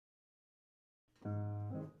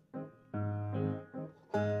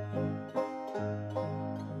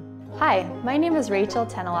Hi, my name is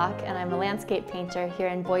Teannalach and I'm a landscape painter here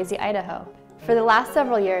in Boise, Idaho. For the last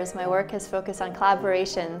several years, my work has focused on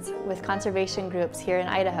collaborations with conservation groups here in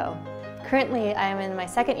Idaho. Currently, I am in my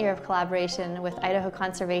second year of collaboration with Idaho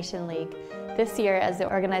Conservation League, this year as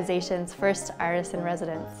the organization's first artist in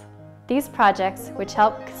residence. These projects, which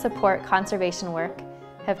help support conservation work,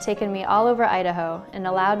 have taken me all over Idaho and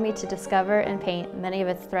allowed me to discover and paint many of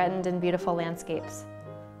its threatened and beautiful landscapes.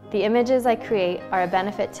 The images I create are a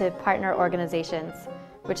benefit to partner organizations,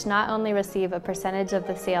 which not only receive a percentage of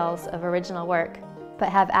the sales of original work, but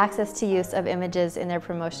have access to use of images in their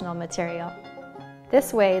promotional material.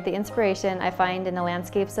 This way, the inspiration I find in the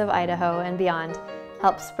landscapes of Idaho and beyond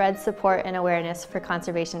helps spread support and awareness for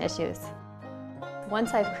conservation issues.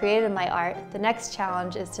 Once I've created my art, the next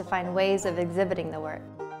challenge is to find ways of exhibiting the work.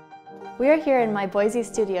 We are here in my Boise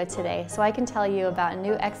studio today, so I can tell you about a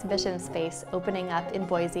new exhibition space opening up in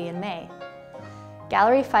Boise in May.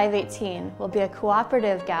 Gallery 518 will be a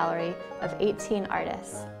cooperative gallery of 18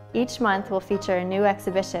 artists. Each month will feature a new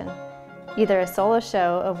exhibition, either a solo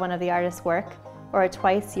show of one of the artists' work or a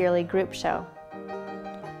twice-yearly group show.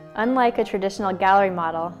 Unlike a traditional gallery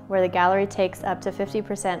model, where the gallery takes up to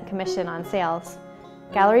 50% commission on sales,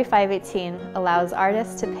 Gallery 518 allows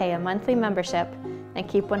artists to pay a monthly membership and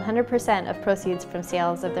keep 100% of proceeds from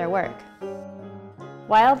sales of their work.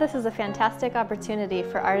 While this is a fantastic opportunity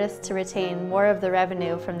for artists to retain more of the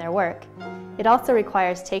revenue from their work, it also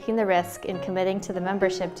requires taking the risk in committing to the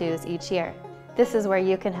membership dues each year. This is where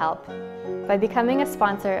you can help. By becoming a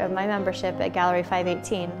sponsor of my membership at Gallery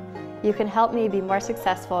 518, you can help me be more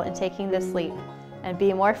successful in taking this leap and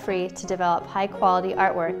be more free to develop high-quality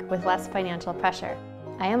artwork with less financial pressure.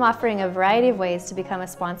 I am offering a variety of ways to become a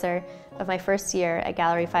sponsor of my first year at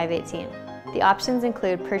Gallery 518. The options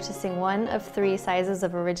include purchasing one of 3 sizes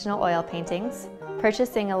of original oil paintings,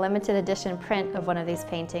 purchasing a limited edition print of one of these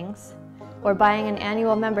paintings, or buying an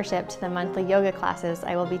annual membership to the monthly yoga classes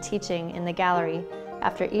I will be teaching in the gallery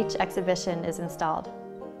after each exhibition is installed.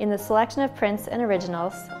 In the selection of prints and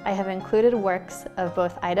originals, I have included works of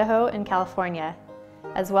both Idaho and California,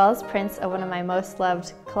 as well as prints of one of my most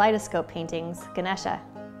loved kaleidoscope paintings, Ganesha.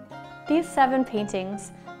 These 7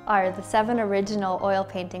 paintings are the 7 original oil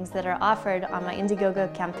paintings that are offered on my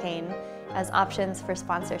Indiegogo campaign as options for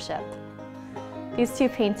sponsorship. These 2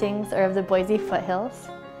 paintings are of the Boise foothills,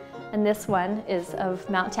 and this one is of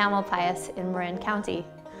Mount Tamalpais in Marin County.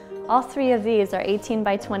 All 3 of these are 18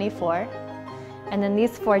 by 24, and then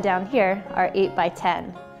these 4 down here are 8 by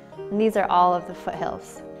 10, and these are all of the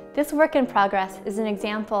foothills. This work in progress is an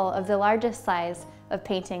example of the largest size of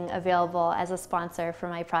painting available as a sponsor for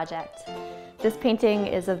my project. This painting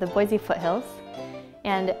is of the Boise foothills,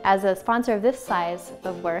 and as a sponsor of this size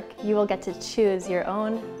of work, you will get to choose your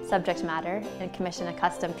own subject matter and commission a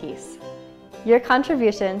custom piece. Your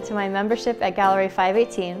contribution to my membership at Gallery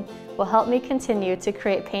 518 will help me continue to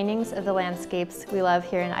create paintings of the landscapes we love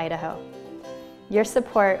here in Idaho. Your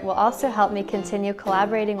support will also help me continue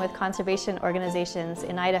collaborating with conservation organizations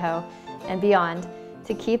in Idaho and beyond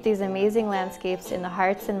to keep these amazing landscapes in the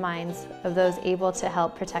hearts and minds of those able to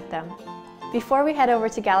help protect them. Before we head over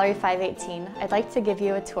to Gallery 518, I'd like to give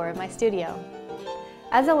you a tour of my studio.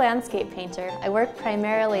 As a landscape painter, I work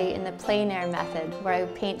primarily in the plein air method, where I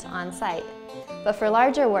paint on site. But for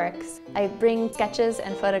larger works, I bring sketches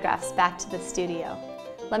and photographs back to the studio.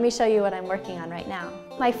 Let me show you what I'm working on right now.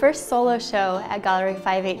 My first solo show at Gallery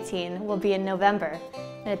 518 will be in November.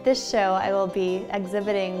 And at this show, I will be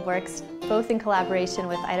exhibiting works both in collaboration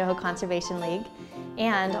with Idaho Conservation League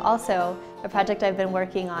and also a project I've been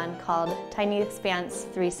working on called Tiny Expanse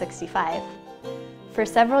 365. For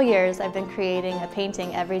several years, I've been creating a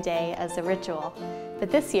painting every day as a ritual. But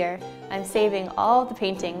this year, I'm saving all the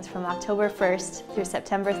paintings from October 1st through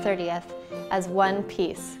September 30th as one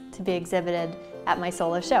piece to be exhibited at my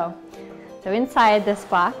solo show. So inside this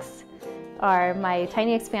box are my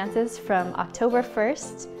tiny expanses from October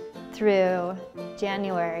 1st through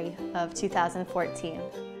January of 2014.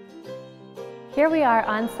 Here we are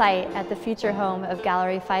on site at the future home of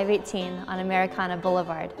Gallery 518 on Americana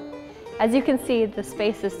Boulevard. As you can see, the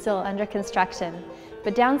space is still under construction,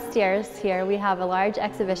 but downstairs here we have a large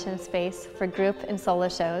exhibition space for group and solo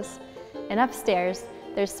shows, and upstairs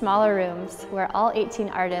there's smaller rooms where all 18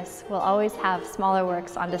 artists will always have smaller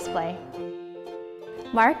works on display.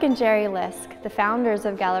 Mark and Jerry Lisk, the founders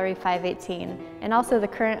of Gallery 518 and also the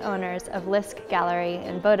current owners of Lisk Gallery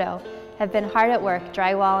in Bodo, have been hard at work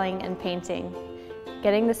drywalling and painting,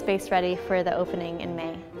 getting the space ready for the opening in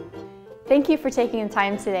May. Thank you for taking the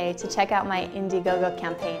time today to check out my Indiegogo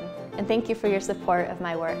campaign, and thank you for your support of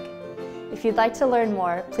my work. If you'd like to learn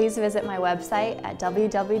more, please visit my website at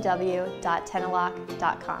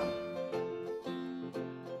www.teannalach.com.